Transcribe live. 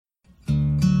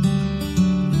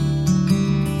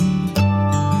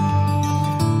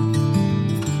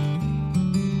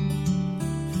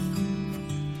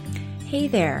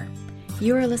there.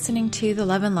 You are listening to the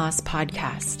Love and Loss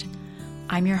podcast.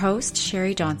 I'm your host,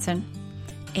 Sherry Johnson,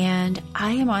 and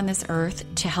I am on this earth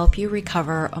to help you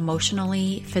recover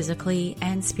emotionally, physically,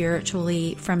 and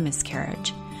spiritually from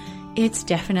miscarriage. It's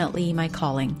definitely my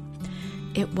calling.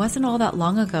 It wasn't all that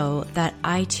long ago that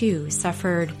I too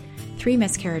suffered 3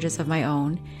 miscarriages of my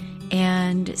own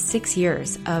and 6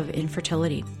 years of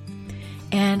infertility.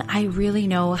 And I really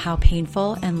know how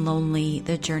painful and lonely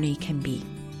the journey can be.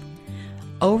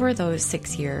 Over those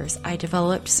 6 years, I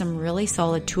developed some really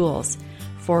solid tools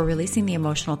for releasing the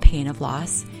emotional pain of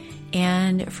loss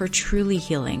and for truly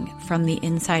healing from the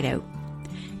inside out.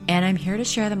 And I'm here to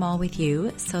share them all with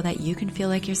you so that you can feel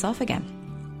like yourself again.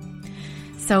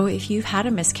 So if you've had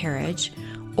a miscarriage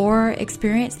or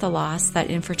experienced the loss that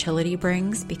infertility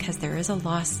brings, because there is a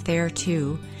loss there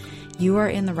too, you are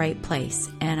in the right place.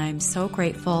 And I'm so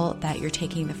grateful that you're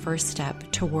taking the first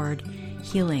step toward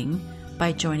healing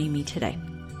by joining me today.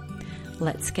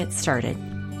 Let's get started.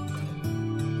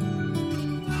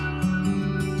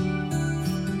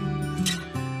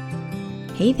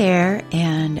 Hey there,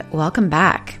 and welcome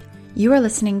back. You are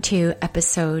listening to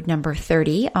episode number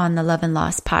 30 on the Love and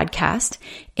Loss podcast,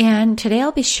 and today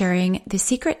I'll be sharing the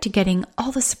secret to getting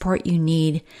all the support you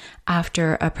need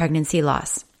after a pregnancy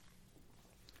loss.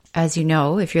 As you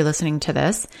know, if you're listening to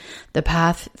this, the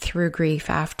path through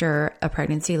grief after a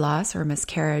pregnancy loss or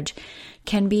miscarriage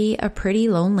can be a pretty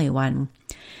lonely one.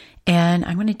 And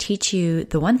I'm going to teach you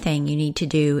the one thing you need to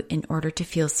do in order to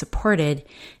feel supported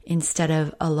instead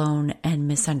of alone and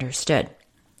misunderstood.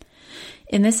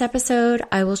 In this episode,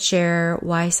 I will share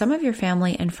why some of your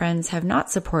family and friends have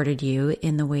not supported you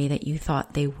in the way that you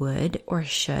thought they would or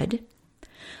should.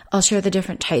 I'll share the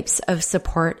different types of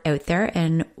support out there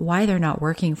and why they're not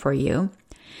working for you.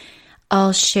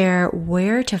 I'll share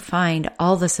where to find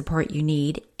all the support you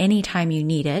need anytime you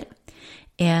need it,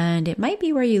 and it might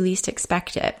be where you least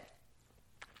expect it.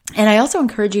 And I also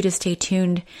encourage you to stay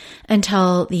tuned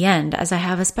until the end, as I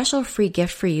have a special free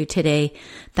gift for you today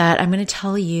that I'm going to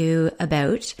tell you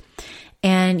about,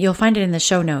 and you'll find it in the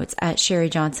show notes at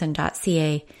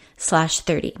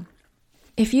sherryjohnson.ca/30.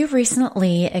 If you've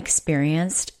recently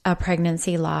experienced a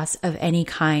pregnancy loss of any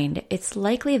kind, it's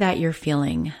likely that you're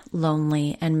feeling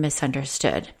lonely and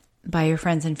misunderstood by your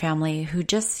friends and family who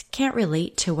just can't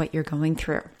relate to what you're going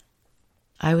through.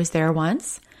 I was there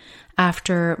once.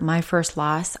 After my first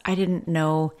loss, I didn't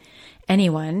know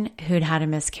anyone who'd had a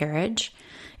miscarriage.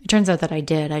 It turns out that I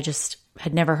did. I just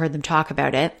had never heard them talk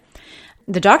about it.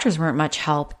 The doctors weren't much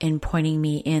help in pointing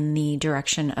me in the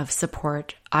direction of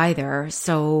support either,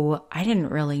 so I didn't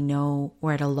really know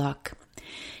where to look.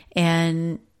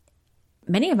 And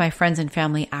many of my friends and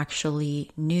family actually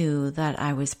knew that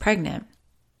I was pregnant.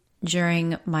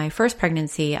 During my first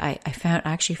pregnancy, I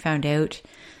actually found out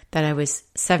that I was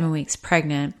 7 weeks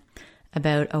pregnant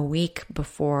about a week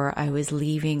before I was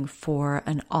leaving for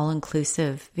an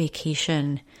all-inclusive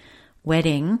vacation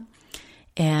wedding.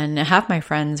 And half my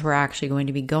friends were actually going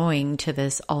to be going to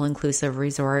this all-inclusive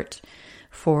resort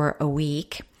for a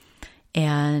week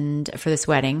and for this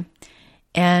wedding.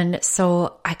 And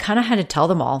so I kind of had to tell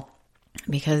them all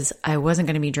because I wasn't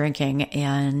going to be drinking.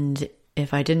 And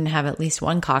if I didn't have at least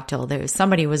one cocktail,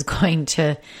 somebody was going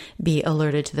to be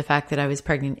alerted to the fact that I was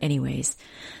pregnant anyways.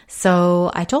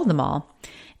 So I told them all.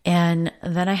 And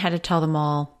then I had to tell them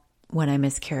all when I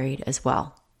miscarried as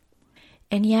well.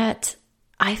 And yet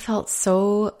I felt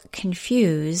so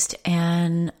confused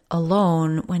and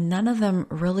alone when none of them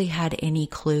really had any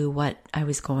clue what I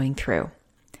was going through.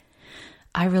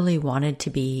 I really wanted to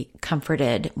be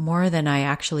comforted more than I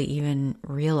actually even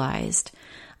realized.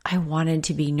 I wanted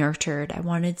to be nurtured. I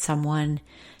wanted someone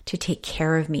to take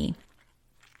care of me.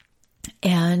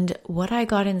 And what I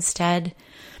got instead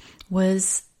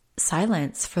was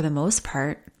silence for the most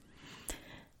part,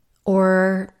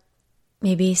 or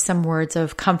maybe some words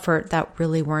of comfort that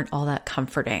really weren't all that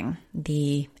comforting.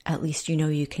 At least you know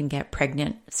you can get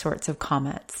pregnant sorts of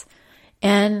comments.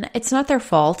 And it's not their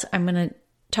fault. I'm going to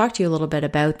talk to you a little bit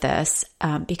about this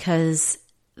because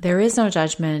there is no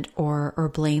judgment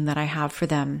or blame that I have for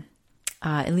them,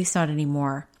 at least not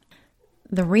anymore.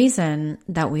 The reason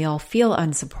that we all feel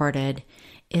unsupported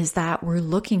is that we're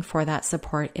looking for that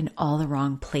support in all the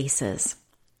wrong places.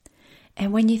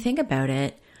 And when you think about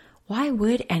it, why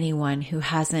would anyone who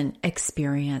hasn't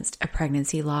experienced a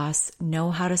pregnancy loss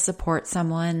know how to support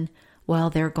someone while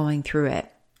they're going through it?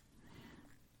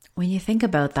 When you think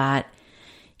about that,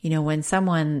 when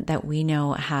someone that we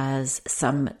know has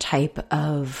some type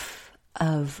of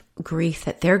grief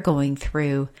that they're going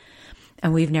through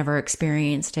and we've never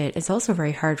experienced it, it's also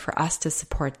very hard for us to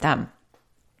support them.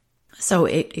 So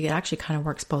it actually kind of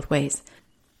works both ways.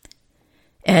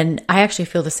 And I actually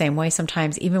feel the same way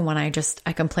sometimes, even when I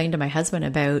complain to my husband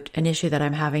about an issue that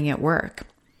I'm having at work.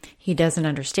 He doesn't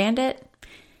understand it.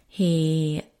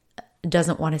 He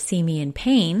doesn't want to see me in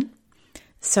pain.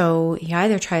 So he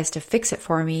either tries to fix it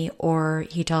for me or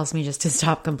he tells me just to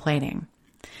stop complaining.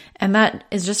 And that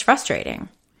is just frustrating.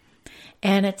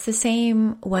 And it's the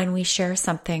same when we share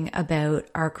something about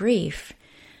our grief.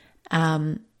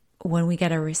 When we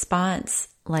get a response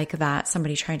like that,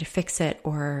 somebody trying to fix it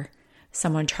or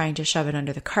someone trying to shove it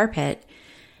under the carpet,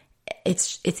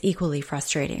 it's equally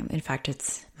frustrating. In fact,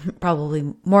 it's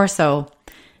probably more so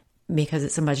because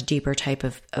it's a much deeper type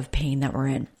of pain that we're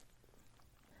in.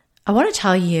 I want to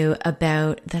tell you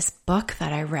about this book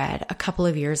that I read a couple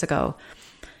of years ago.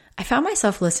 I found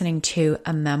myself listening to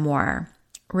a memoir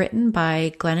written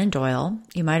by Glennon Doyle.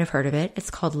 You might have heard of it. It's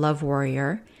called Love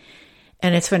Warrior.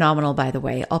 And it's phenomenal, by the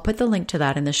way. I'll put the link to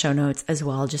that in the show notes as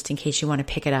well, just in case you want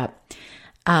to pick it up.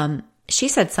 She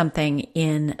said something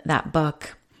in that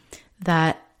book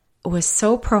that was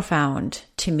so profound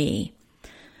to me,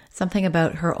 something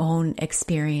about her own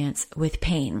experience with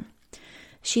pain.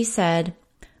 She said,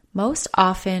 "Most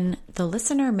often, the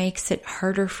listener makes it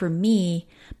harder for me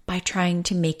by trying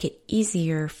to make it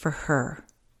easier for her."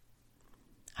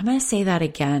 I'm going to say that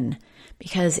again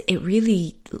because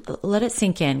let it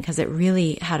sink in because it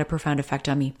really had a profound effect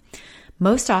on me.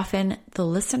 Most often, the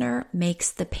listener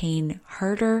makes the pain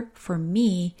harder for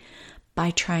me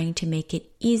by trying to make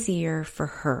it easier for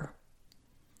her.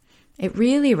 It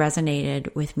really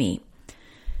resonated with me.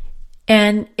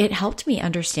 And it helped me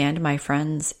understand my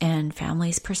friends' and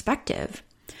family's perspective.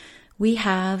 We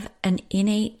have an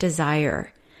innate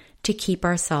desire to keep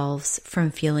ourselves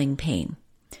from feeling pain.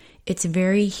 It's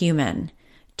very human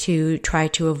to try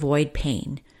to avoid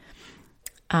pain.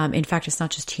 In fact, it's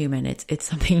not just human, it's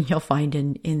something you'll find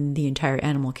in the entire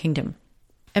animal kingdom.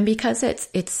 And because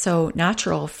it's so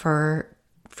natural for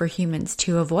humans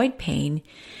to avoid pain,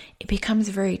 it becomes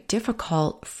very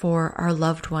difficult for our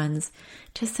loved ones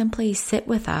to simply sit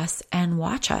with us and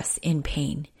watch us in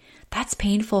pain. That's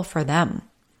painful for them.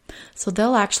 So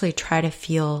they'll actually try to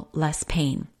feel less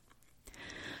pain.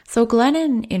 So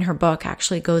Glennon in her book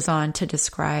actually goes on to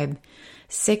describe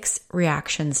 6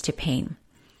 reactions to pain.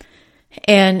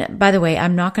 And by the way,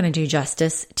 I'm not going to do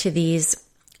justice to these,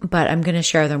 but I'm going to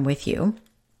share them with you.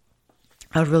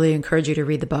 I would really encourage you to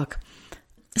read the book.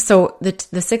 So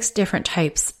the 6 different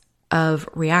types of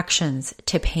reactions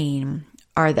to pain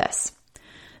are this.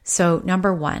 So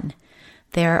number 1,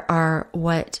 there are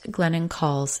what Glennon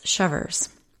calls shovers.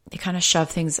 They kind of shove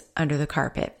things under the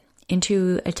carpet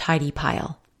into a tidy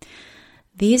pile.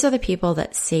 These are the people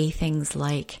that say things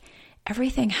like,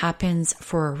 everything happens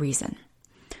for a reason,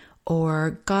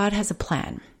 or God has a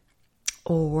plan,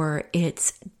 or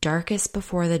it's darkest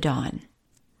before the dawn.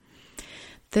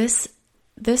 This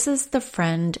is the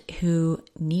friend who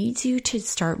needs you to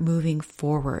start moving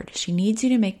forward. She needs you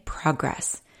to make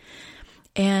progress.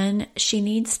 And she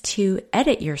needs to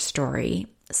edit your story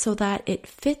so that it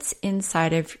fits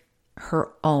inside of her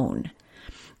own.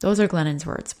 Those are Glennon's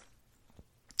words.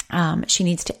 She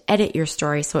needs to edit your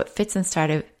story so it fits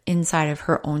inside of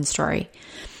her own story.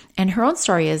 And her own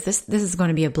story is this is going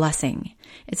to be a blessing.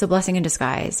 It's a blessing in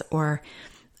disguise, or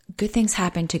good things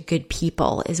happen to good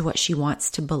people is what she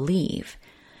wants to believe.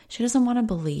 She doesn't want to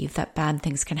believe that bad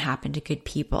things can happen to good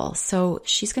people. So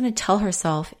she's going to tell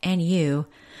herself and you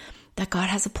that God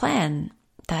has a plan,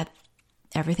 that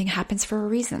everything happens for a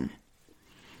reason.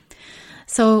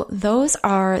 So those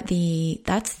are the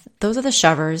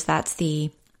shovers. That's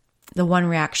the one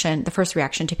reaction, the first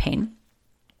reaction to pain.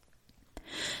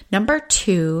 Number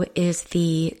 2 is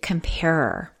the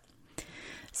comparer.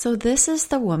 So this is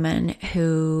the woman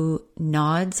who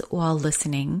nods while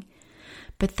listening,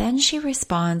 but then she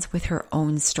responds with her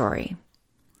own story.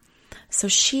 So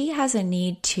she has a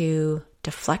need to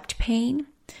deflect pain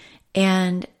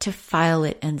and to file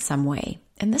it in some way.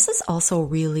 And this is also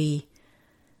really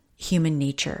human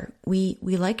nature. We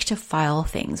like to file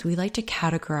things. We like to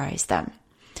categorize them.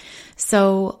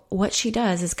 So what she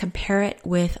does is compare it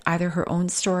with either her own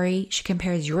story. She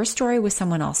compares your story with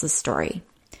someone else's story.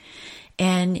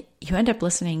 And you end up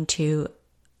listening to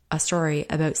a story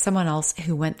about someone else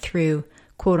who went through,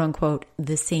 quote unquote,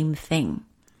 the same thing.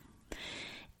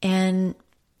 And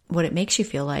what it makes you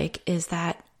feel like is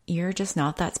that you're just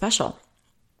not that special.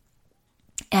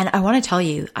 And I want to tell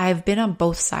you, I've been on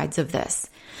both sides of this.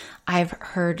 I've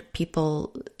heard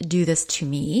people do this to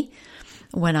me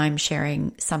when I'm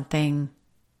sharing something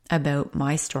about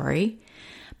my story,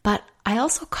 but I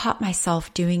also caught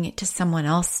myself doing it to someone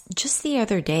else just the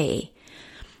other day.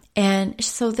 And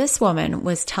so this woman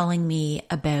was telling me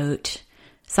about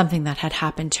something that had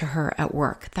happened to her at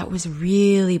work that was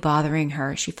really bothering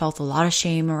her. She felt a lot of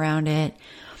shame around it,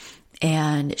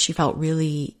 and she felt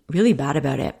really, really bad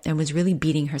about it and was really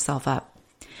beating herself up.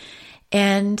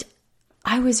 And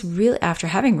I was really, after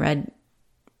having read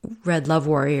Love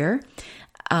Warrior,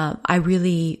 I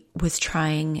really was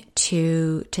trying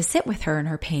to sit with her in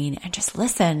her pain and just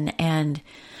listen and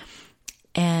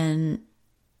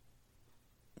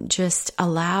just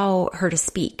allow her to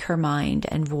speak her mind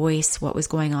and voice what was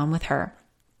going on with her.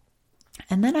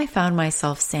 And then I found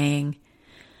myself telling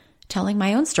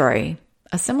my own story,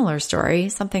 a similar story,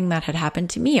 something that had happened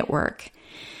to me at work.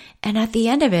 And at the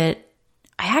end of it,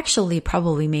 I actually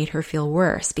probably made her feel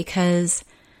worse because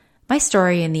my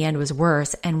story in the end was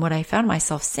worse. And what I found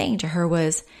myself saying to her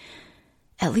was,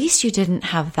 at least you didn't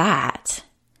have that.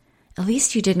 At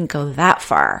least you didn't go that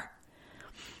far.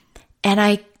 And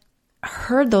I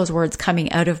heard those words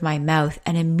coming out of my mouth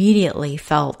and immediately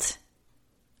felt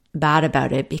bad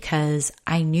about it because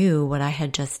I knew what I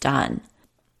had just done.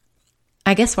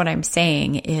 I guess what I'm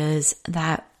saying is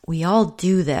that we all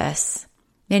do this.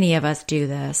 Many of us do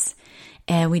this,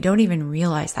 and we don't even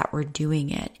realize that we're doing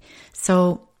it.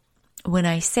 So when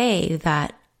I say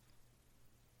that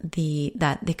the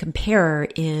comparer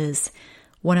is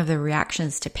one of the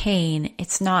reactions to pain,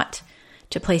 it's not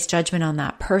to place judgment on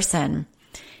that person.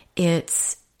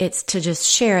 It's to just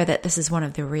share that this is one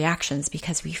of the reactions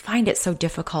because we find it so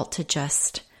difficult to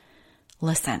just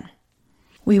listen.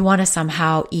 We want to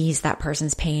somehow ease that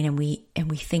person's pain, and we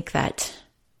think that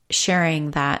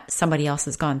sharing that somebody else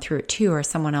has gone through it too, or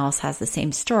someone else has the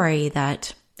same story,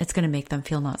 that it's going to make them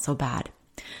feel not so bad.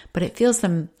 But it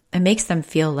makes them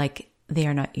feel like they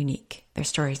are not unique. Their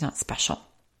story is not special.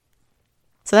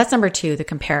 So that's number 2, the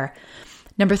compare.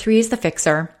 Number 3 is the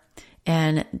fixer.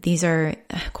 And these are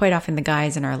quite often the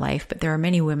guys in our life, but there are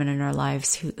many women in our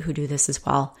lives who do this as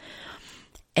well.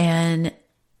 And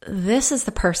this is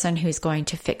the person who's going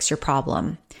to fix your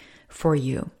problem for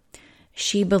you.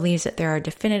 She believes that there are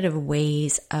definitive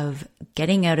ways of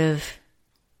getting out of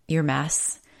your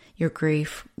mess, your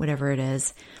grief, whatever it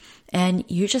is, and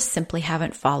you just simply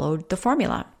haven't followed the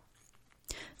formula.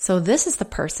 So this is the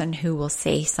person who will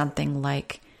say something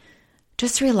like,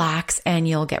 just relax and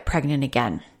you'll get pregnant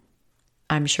again.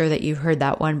 I'm sure that you've heard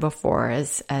that one before,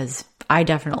 as I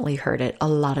definitely heard it a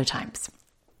lot of times.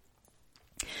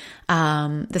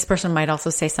 This person might also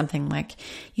say something like,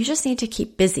 you just need to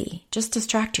keep busy, just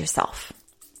distract yourself.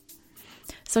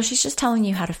 So she's just telling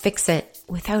you how to fix it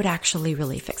without actually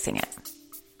really fixing it.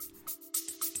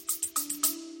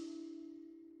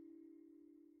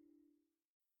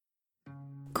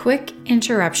 Quick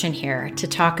interruption here to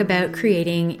talk about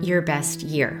creating your best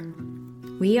year.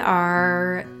 We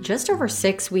are just over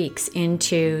 6 weeks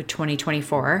into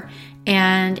 2024,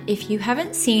 and if you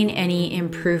haven't seen any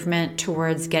improvement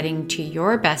towards getting to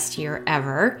your best year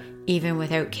ever, even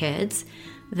without kids,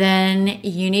 then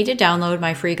you need to download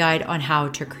my free guide on how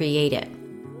to create it.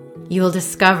 You will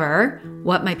discover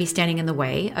what might be standing in the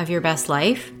way of your best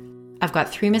life. I've got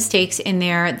 3 mistakes in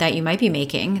there that you might be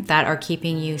making that are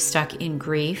keeping you stuck in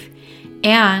grief,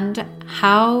 and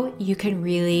how you can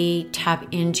really tap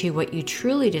into what you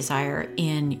truly desire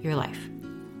in your life.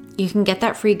 You can get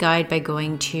that free guide by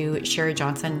going to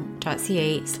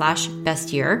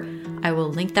sherryjohnson.ca/bestyear. I will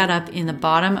link that up in the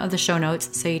bottom of the show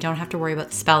notes so you don't have to worry about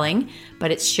the spelling, but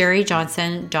it's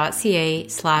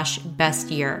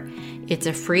sherryjohnson.ca/bestyear. It's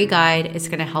a free guide. It's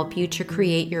going to help you to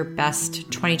create your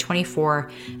best 2024,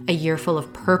 a year full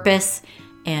of purpose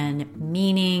and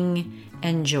meaning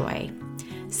and joy.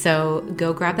 So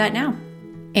go grab that now.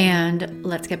 And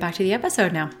let's get back to the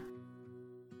episode now.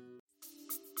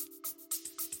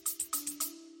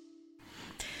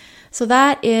 So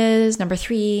that is number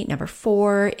 3. Number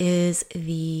 4 is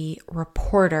the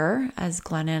reporter, as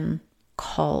Glennon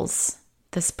calls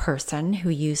this person who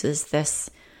uses this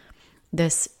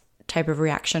type of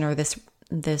reaction, or this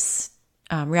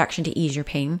reaction to ease your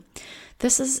pain.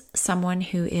 This is someone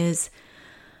who is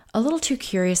a little too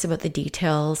curious about the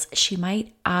details. She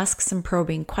might ask some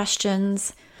probing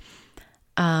questions.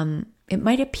 It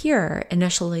might appear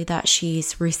initially that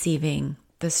she's receiving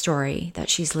the story, that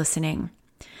she's listening.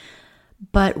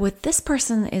 But what this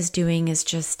person is doing is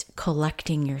just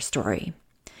collecting your story.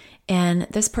 And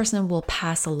this person will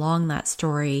pass along that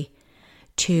story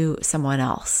to someone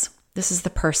else. This is the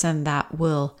person that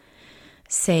will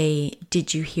say,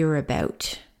 did you hear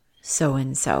about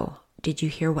so-and-so? Did you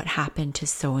hear what happened to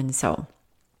so-and-so?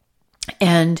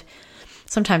 And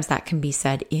sometimes that can be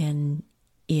said in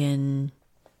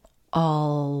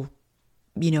all,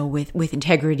 with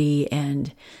integrity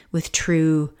and with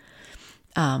true,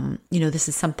 this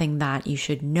is something that you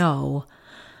should know.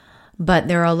 But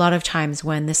there are a lot of times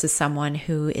when this is someone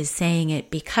who is saying it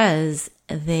because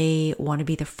they want to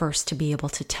be the first to be able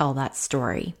to tell that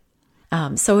story.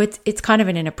 So it's kind of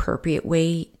an inappropriate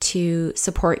way to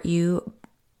support you.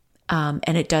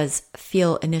 And it does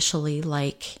feel initially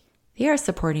like they are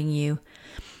supporting you,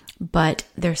 but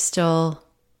they're still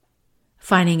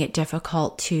finding it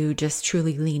difficult to just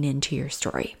truly lean into your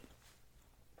story.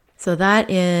 So that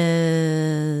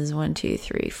is 1, 2,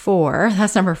 3, 4.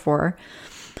 That's number 4.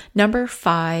 Number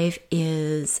 5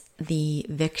 is the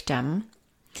victim.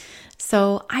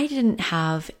 So I didn't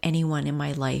have anyone in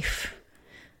my life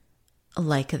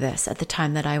like this at the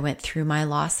time that I went through my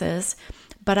losses,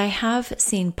 but I have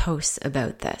seen posts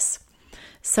about this.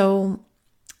 So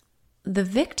the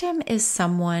victim is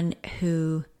someone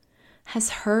who has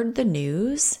heard the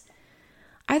news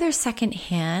either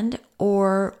secondhand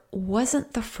or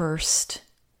wasn't the first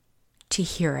to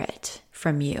hear it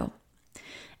from you.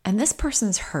 And this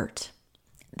person's hurt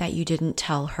that you didn't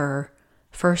tell her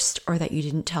first or that you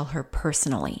didn't tell her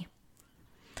personally.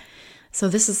 So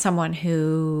this is someone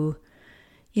who,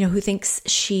 who thinks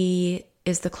she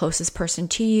is the closest person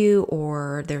to you,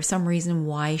 or there's some reason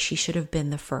why she should have been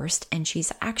the first, and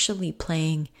she's actually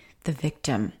playing the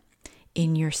victim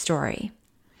in your story.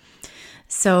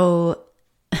 So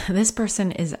this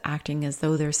person is acting as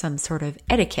though there's some sort of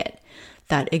etiquette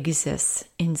that exists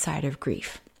inside of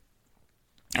grief.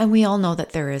 And we all know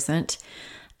that there isn't.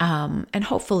 And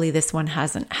hopefully this one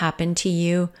hasn't happened to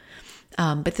you.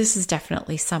 But this is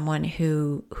definitely someone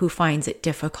who finds it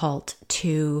difficult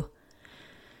to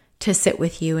sit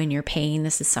with you in your pain.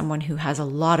 This is someone who has a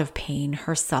lot of pain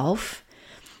herself,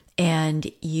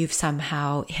 and you've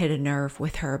somehow hit a nerve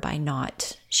with her by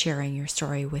not sharing your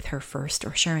story with her first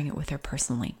or sharing it with her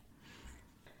personally.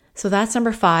 So that's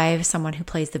number 5, someone who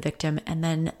plays the victim. And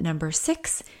then number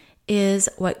 6 is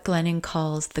what Glennon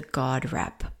calls the God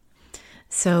rep.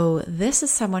 So this is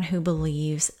someone who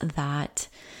believes that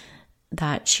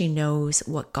she knows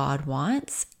what God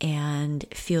wants and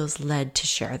feels led to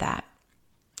share that.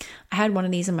 I had one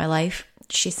of these in my life.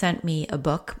 She sent me a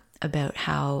book about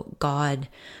how God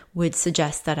would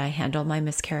suggest that I handle my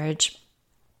miscarriage.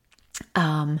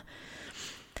 And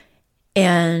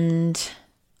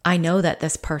I know that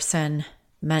this person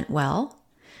meant well.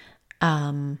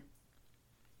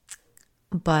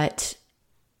 But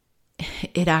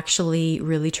it actually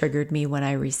really triggered me when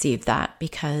I received that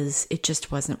because it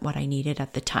just wasn't what I needed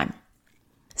at the time.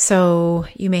 So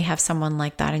you may have someone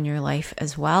like that in your life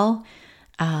as well.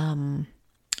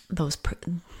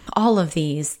 All of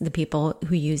these, the people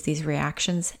who use these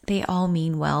reactions, they all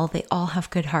mean well. They all have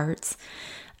good hearts.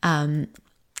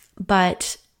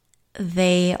 But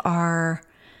they are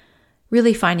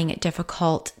really finding it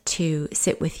difficult to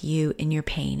sit with you in your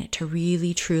pain, to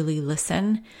really, truly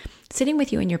listen. Sitting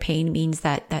with you in your pain means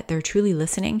that they're truly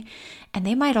listening, and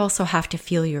they might also have to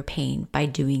feel your pain by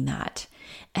doing that.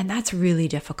 And that's really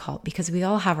difficult because we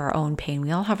all have our own pain.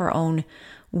 We all have our own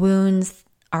wounds,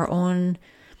 our own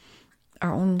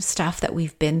stuff that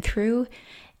we've been through,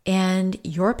 and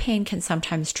your pain can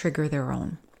sometimes trigger their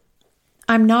own.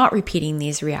 I'm not repeating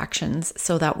these reactions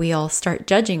so that we all start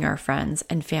judging our friends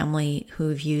and family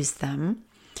who've used them.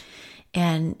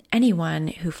 And anyone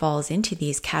who falls into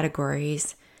these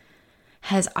categories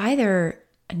has either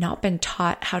not been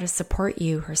taught how to support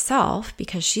you herself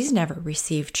because she's never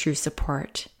received true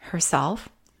support herself,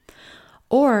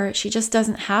 or she just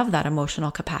doesn't have that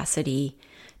emotional capacity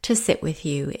to sit with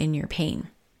you in your pain.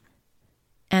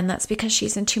 And that's because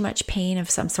she's in too much pain of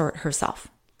some sort herself.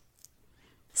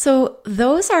 So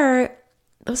those are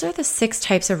the 6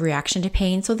 types of reaction to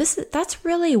pain. So that's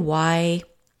really why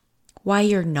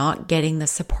you're not getting the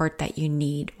support that you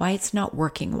need, why it's not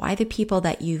working, why the people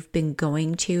that you've been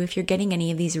going to, if you're getting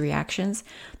any of these reactions,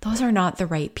 those are not the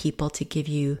right people to give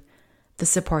you the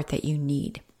support that you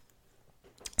need.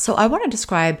 So I want to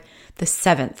describe the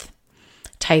 7th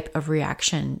type of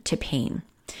reaction to pain.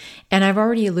 And I've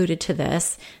already alluded to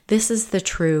this. This is the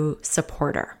true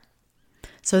supporter.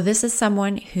 So this is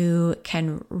someone who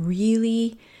can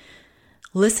really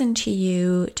listen to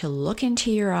you, to look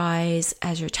into your eyes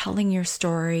as you're telling your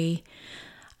story.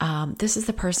 This is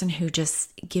the person who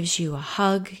just gives you a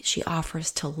hug. She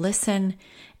offers to listen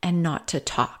and not to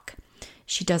talk.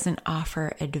 She doesn't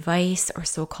offer advice or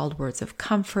so-called words of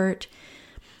comfort.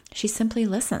 She simply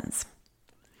listens.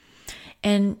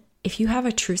 And if you have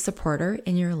a true supporter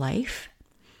in your life,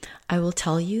 I will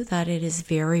tell you that it is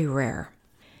very rare.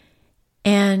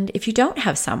 And if you don't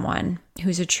have someone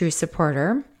who's a true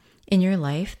supporter in your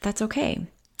life, that's okay.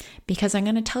 Because I'm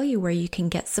going to tell you where you can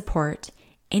get support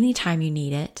anytime you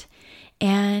need it.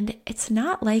 And it's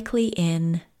not likely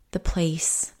in the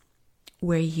place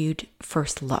where you'd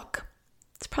first look.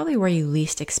 It's probably where you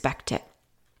least expect it.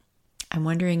 I'm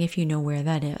wondering if you know where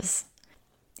that is.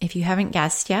 If you haven't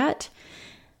guessed yet,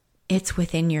 it's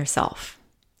within yourself.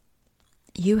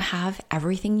 You have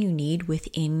everything you need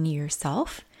within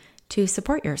yourself to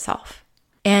support yourself.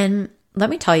 And let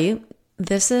me tell you,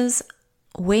 this is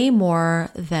way more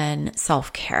than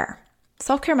self-care.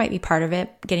 Self-care might be part of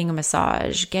it, getting a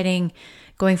massage, going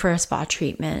for a spa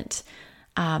treatment,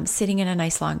 sitting in a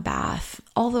nice long bath.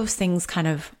 All those things kind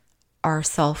of are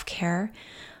self-care.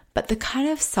 But the kind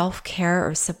of self-care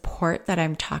or support that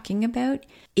I'm talking about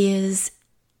is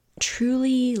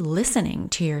truly listening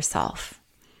to yourself.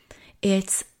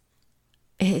 It's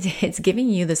giving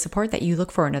you the support that you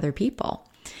look for in other people.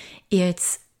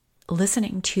 It's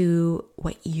listening to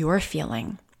what you're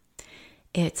feeling.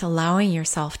 It's allowing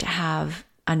yourself to have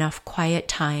enough quiet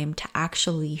time to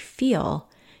actually feel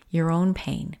your own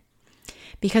pain.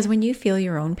 Because when you feel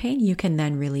your own pain, you can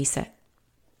then release it.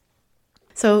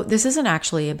 So this isn't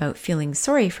actually about feeling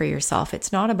sorry for yourself.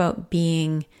 It's not about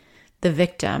being the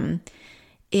victim.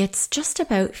 It's just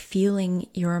about feeling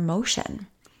your emotion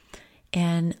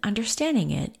and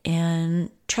understanding it and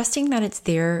trusting that it's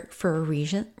there for a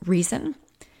reason.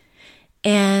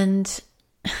 And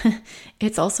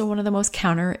it's also one of the most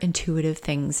counterintuitive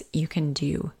things you can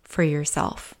do for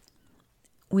yourself.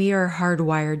 We are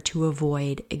hardwired to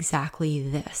avoid exactly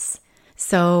this.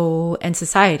 And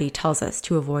society tells us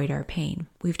to avoid our pain.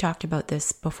 We've talked about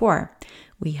this before.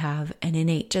 We have an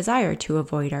innate desire to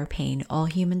avoid our pain. All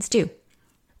humans do.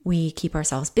 We keep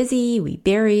ourselves busy, we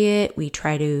bury it, we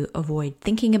try to avoid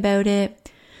thinking about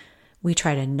it. We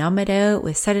try to numb it out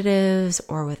with sedatives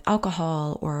or with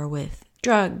alcohol or with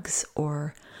drugs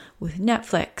or with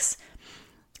Netflix,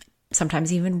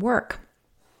 sometimes even work.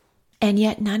 And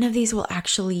yet none of these will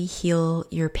actually heal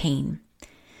your pain.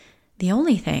 The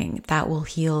only thing that will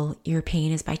heal your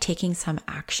pain is by taking some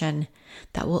action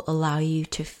that will allow you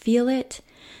to feel it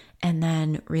and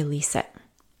then release it.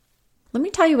 Let me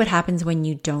tell you what happens when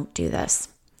you don't do this.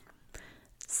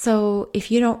 So if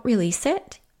you don't release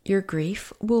it, your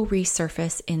grief will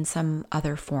resurface in some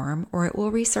other form, or it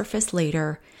will resurface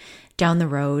later down the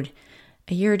road,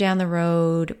 a year down the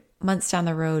road, months down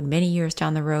the road, many years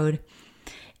down the road.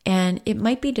 And it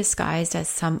might be disguised as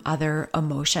some other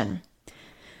emotion.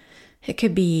 It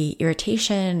could be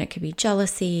irritation, it could be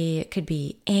jealousy, it could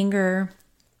be anger.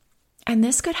 And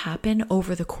this could happen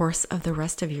over the course of the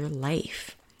rest of your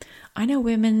life. I know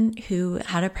women who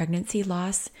had a pregnancy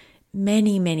loss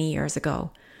many, many years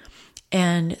ago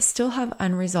and still have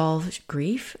unresolved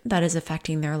grief that is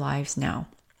affecting their lives now.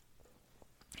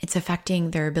 It's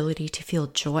affecting their ability to feel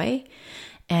joy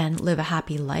and live a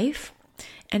happy life.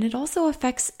 And it also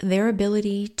affects their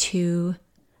ability to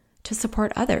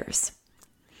support others.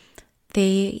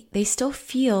 They still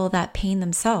feel that pain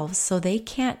themselves, so they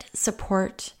can't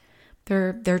support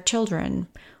their children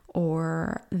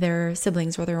or their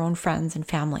siblings or their own friends and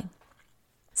family.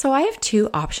 So I have two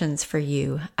options for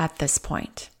you at this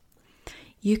point.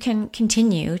 You can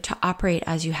continue to operate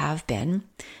as you have been,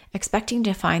 expecting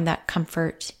to find that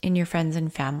comfort in your friends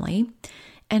and family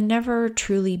and never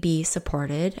truly be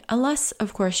supported, unless,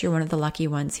 of course, you're one of the lucky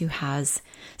ones who has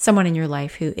someone in your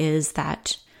life who is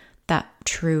that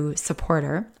true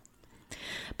supporter.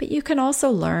 But you can also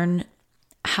learn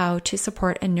how to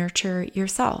support and nurture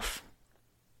yourself.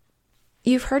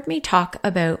 You've heard me talk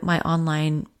about my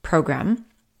online program,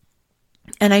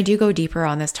 and I do go deeper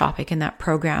on this topic in that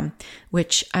program,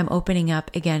 which I'm opening up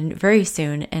again very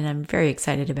soon, and I'm very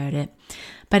excited about it.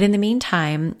 But in the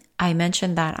meantime, I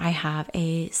mentioned that I have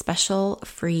a special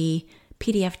free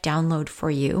PDF download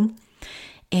for you,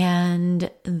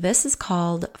 and this is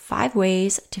called 5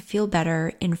 Ways to Feel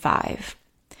Better in 5.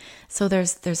 So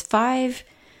there's five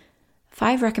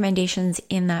recommendations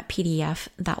in that PDF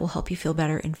that will help you feel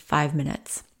better in 5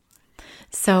 minutes.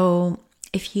 So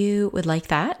if you would like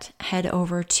that, head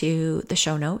over to the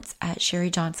show notes at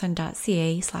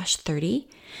sherryjohnson.ca/30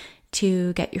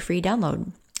 to get your free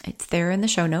download. It's there in the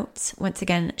show notes. Once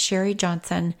again,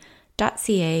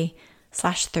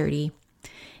 sherryjohnson.ca/30.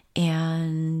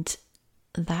 And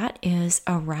that is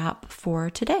a wrap for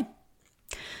today.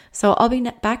 So I'll be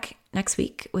back next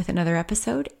week with another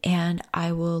episode, and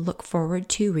I will look forward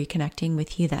to reconnecting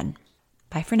with you then.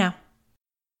 Bye for now.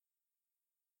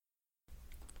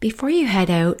 Before you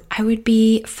head out, I would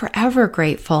be forever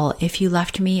grateful if you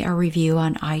left me a review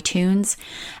on iTunes,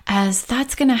 as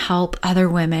that's going to help other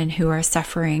women who are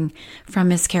suffering from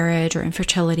miscarriage or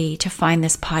infertility to find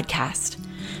this podcast.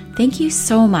 Thank you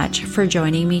so much for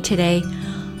joining me today.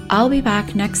 I'll be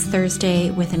back next Thursday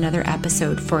with another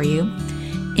episode for you.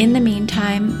 In the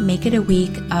meantime, make it a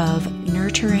week of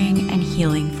nurturing and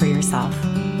healing for yourself.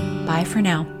 Bye for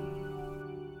now.